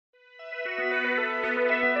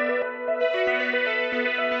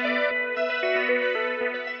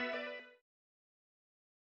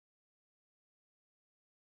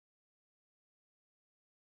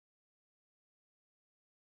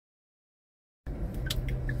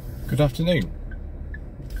Good afternoon.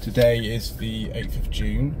 Today is the 8th of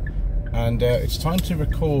June and it's time to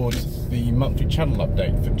record the monthly channel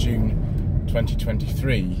update for June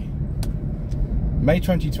 2023. May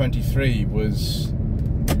 2023 was,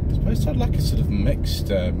 I suppose, had like a sort of mixed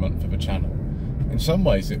month of a channel. In some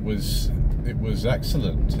ways it was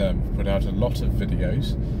excellent. Put out a lot of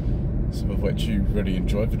videos, some of which you really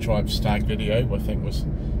enjoyed. The Tribe Stag video I think was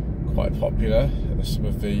quite popular. Some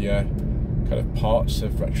of the kind of parts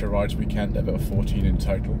of Retro Rides Weekend, about 14 in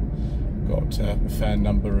total, got a fair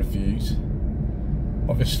number of views.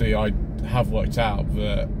 Obviously I have worked out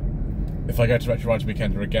that if I go to Retro Rides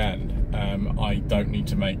Weekend again, I don't need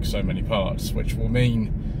to make so many parts, which will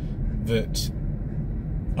mean that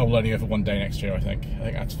I will only go for one day next year. I think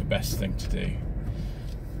that's the best thing to do,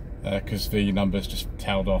 because the numbers just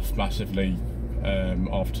tailed off massively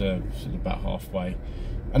after sort of about halfway,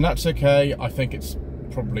 and that's okay. I think it's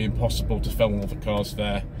probably impossible to film all the cars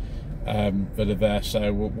there that are there,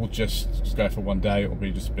 so we'll just go for one day. It'll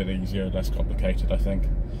be just a bit easier, less complicated, I think.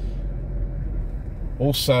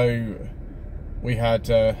 Also, we had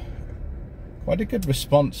quite a good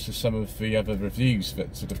response to some of the other reviews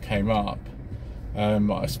that sort of came up.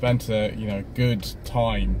 I spent a good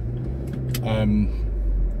time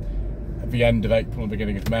at the end of April and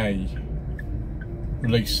beginning of May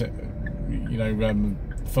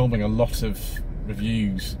filming a lot of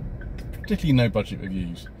reviews, particularly no budget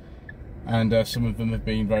reviews, and some of them have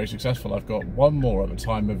been very successful. I've got one more at the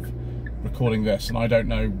time of recording this, and I don't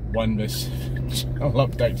know when this channel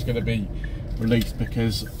update is going to be released,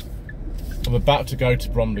 because I'm about to go to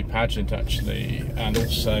Bromley Pageant actually, and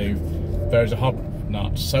also there's a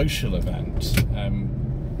Hubnut social event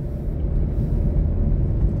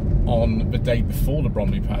on the day before the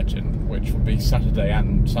Bromley Pageant, which will be Saturday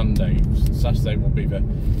and Sunday. Saturday will be the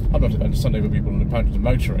Hubnut event, Sunday will be Bromley Pageant and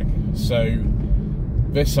motoring. So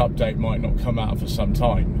this update might not come out for some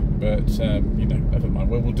time, but never mind.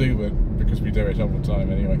 We'll do it, because we do it all the time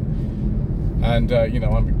anyway. And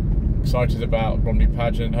I'm excited about Bromley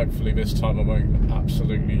Pageant. Hopefully this time I won't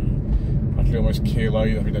absolutely almost keel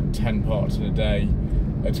over. I've done 10 parts in a day.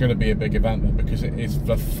 It's going to be a big event then, because it is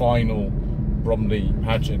the final Bromley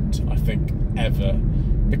Pageant, I think, ever,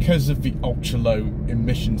 because of the ultra low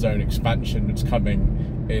emission zone expansion that's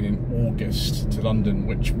coming in August to London,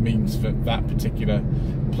 which means that that particular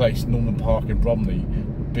place, Norman Park in Bromley,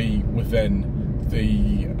 would be within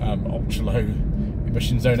the ultra low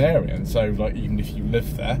emission zone area. And so, like, even if you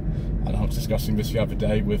live there, and I was discussing this the other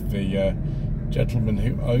day with the gentleman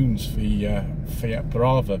who owns the Fiat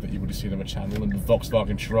Brava that you would have seen on the channel, and the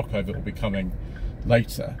Volkswagen Scirocco that will be coming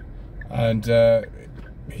later, and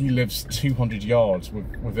he lives 200 yards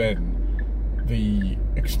within the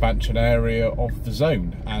expansion area of the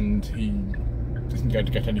zone, and he isn't going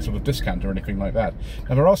to get any sort of discount or anything like that.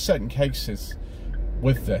 Now, there are certain cases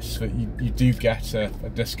with this that you do get a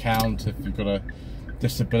discount if you've got a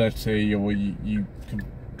disability, or you can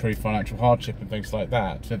prove financial hardship and things like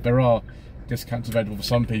that. So there are discounts available for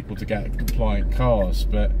some people to get compliant cars,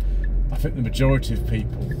 but I think the majority of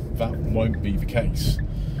people, that won't be the case.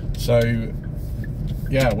 So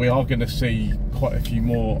yeah, we are going to see quite a few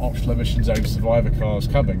more optional emission zone survivor cars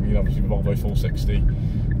coming. Obviously the Volvo 460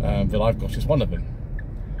 that I've got is one of them.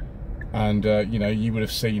 And you would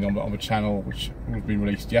have seen on the channel, which would have been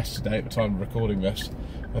released yesterday at the time of recording this,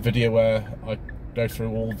 a video where I go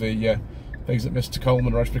through all the things that Mr.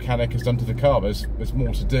 Coleman, Roach Mechanic, has done to the car. There's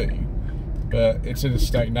more to do, but it's in a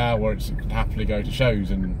state now where it can happily go to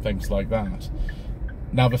shows and things like that.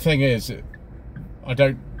 Now the thing is, I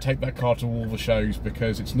don't take that car to all the shows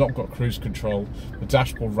because it's not got cruise control. The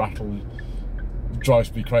dashboard rattle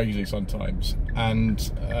drives me crazy sometimes, and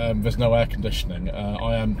there's no air conditioning.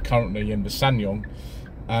 I am currently in the SsangYong,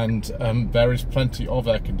 and there is plenty of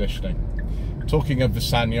air conditioning. Talking of the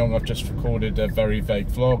SsangYong, I've just recorded a very vague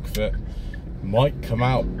vlog that might come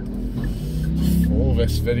out for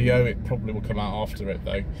this video. It probably will come out after it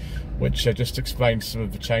though, which just explains some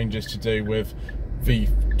of the changes to do with the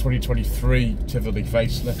 2023 Tivoli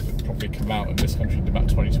facelift that will probably come out in this country in about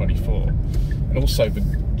 2024, and also the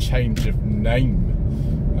change of name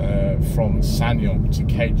from SsangYong to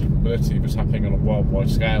KG Mobility that's happening on a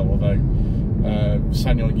worldwide scale, although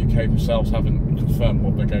SsangYong UK themselves haven't confirmed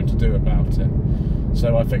what they're going to do about it.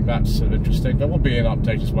 So I think that's sort of interesting. There will be an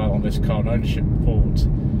update as well on this car, an ownership report,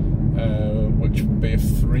 which will be a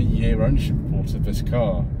 3-year ownership report of this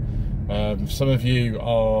car. Some of you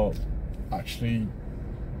are actually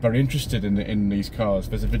very interested in these cars.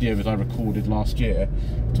 There's a video that I recorded last year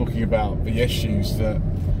talking about the issues that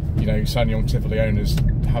SsangYong Tivoli owners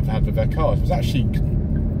have had with their cars. It was actually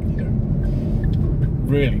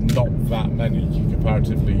really not that many,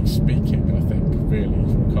 comparatively speaking, I think, really,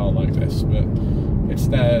 for a car like this, but it's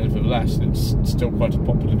there nevertheless, and it's still quite a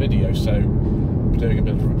popular video, so we're doing a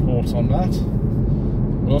bit of a report on that.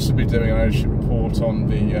 We'll also be doing an ownership report on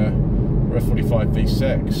the Rev45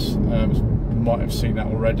 V6. You might have seen that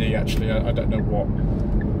already, actually. I don't know what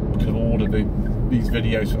kind of order these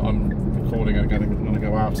videos that I'm recording are going to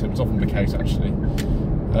go out in. It's often the case, actually.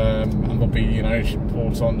 And there'll be an ownership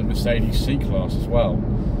report on the Mercedes C-Class as well.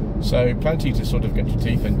 So plenty to sort of get your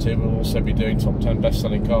teeth into. We'll also be doing top 10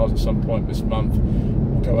 best-selling cars at some point this month.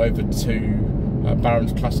 We'll go over to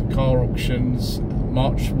Barron's Classic Car Auctions,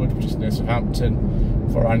 Marchwood, which is near Southampton,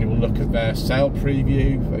 for our annual look at their sale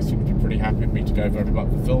preview. They seem to be pretty happy with me to go over every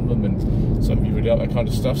month and film them, and some of you really like that kind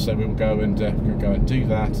of stuff, so we will go and do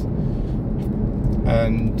that.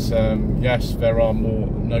 And yes, there are more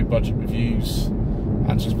no-budget reviews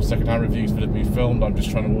and just second-hand reviews that have been filmed. I'm just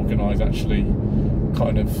trying to organise actually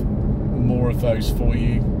kind of more of those for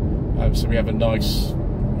you, so we have a nice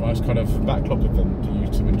kind of backlog of them for you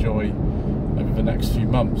to enjoy over the next few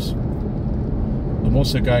months. I'm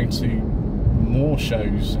also going to more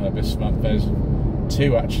shows this month. There's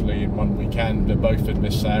two actually in one weekend. They're both in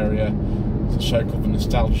this area. There's a show called the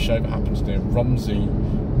Nostalgia Show that happens near Romsey,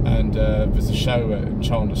 and there's a show at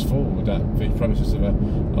Chandler's Ford at the premises of a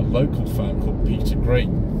local firm called Peter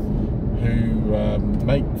Green, who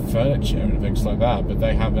make furniture and things like that, but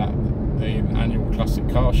they have an annual classic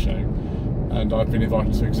car show, and I've been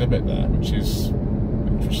invited to exhibit there, which is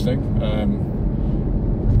interesting.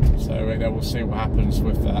 So we'll see what happens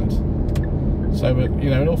with that. So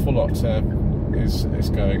an awful lot is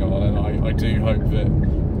going on, and I do hope that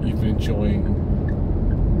you've been enjoying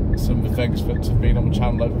some of the things that have been on the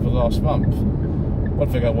channel over the last month. One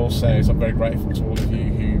thing I will say is I'm very grateful to all of you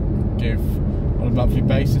who give on a monthly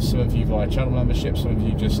basis. Some of you via channel membership, some of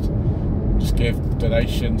you just give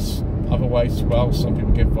donations other ways as well. Some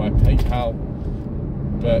people give via PayPal,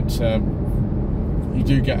 but you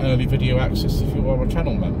do get early video access if you are a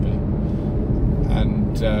channel member.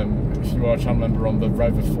 And if you are a channel member on the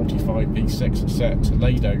Rover 45 V6 set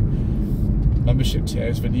Toledo membership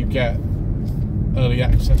tiers, then you get early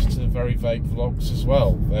access to very vague vlogs as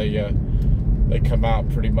well. They come out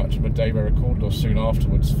pretty much on the day they're recorded or soon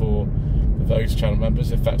afterwards for those channel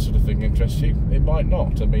members. If that sort of thing interests you, it might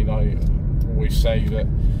not. I mean, I always say that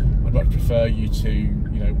I'd much prefer you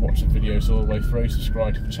to watch the videos all the way through,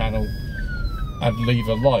 subscribe to the channel, and leave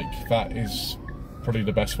a like. That is probably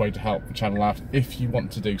the best way to help the channel out if you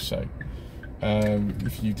want to do so.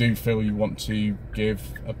 If you do feel you want to give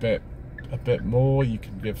a bit more, you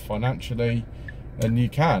can give financially, and you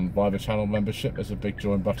can via the channel membership. There's a big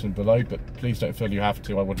join button below, but please don't feel you have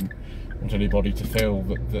to. I wouldn't want anybody to feel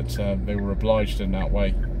that they were obliged in that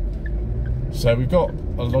way. So we've got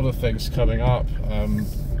a lot of things coming up.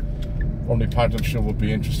 Bromley Pageant, I'm sure, will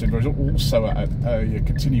be interesting. There's also a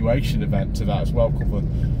continuation event to that as well, called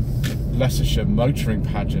the Leicestershire Motoring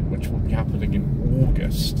Pageant, which will be happening in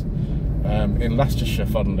August in Leicestershire,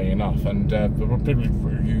 funnily enough. And the people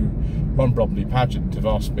who run Bromley Pageant have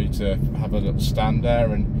asked me to have a little stand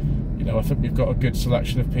there, and I think we've got a good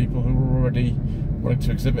selection of people who are already wanting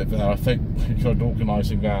to exhibit there. I think we started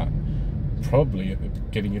organising that probably at the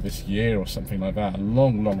beginning of this year or something like that, a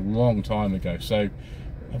long time ago. So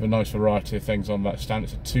have a nice variety of things on that stand.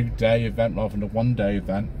 It's a 2-day event rather than a 1-day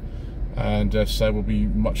event, and so will be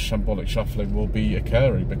much shambolic shuffling will be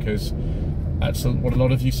occurring, because that's what a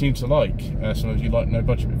lot of you seem to like. Some of you like no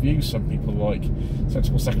budget reviews, some people like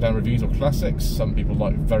sensible second-hand reviews or classics, some people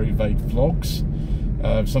like very vague vlogs,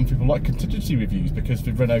 some people like contingency reviews, because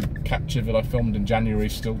the Renault Capture that I filmed in January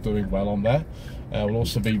is still doing well on there. We'll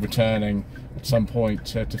also be returning at some point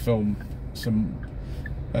to film some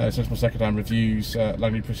sensible second-hand reviews,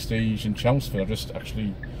 Langley Prestige and Chelmsford. I've just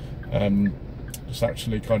actually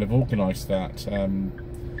kind of organised that, and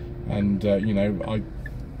I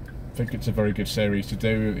think it's a very good series to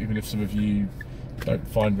do, even if some of you don't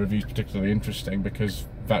find reviews particularly interesting, because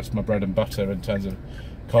that's my bread and butter in terms of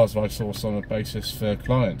cars that I source on a basis for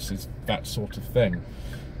clients, is that sort of thing,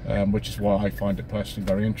 which is why I find it personally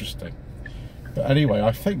very interesting. But anyway,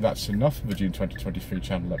 I think that's enough of the June 2023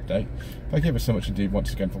 channel update. Thank you ever so much indeed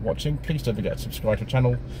once again for watching. Please don't forget to subscribe to the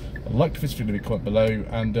channel, like this video, leave a comment below,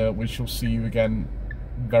 and we shall see you again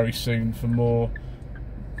very soon for more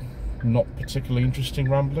not particularly interesting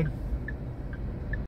rambling.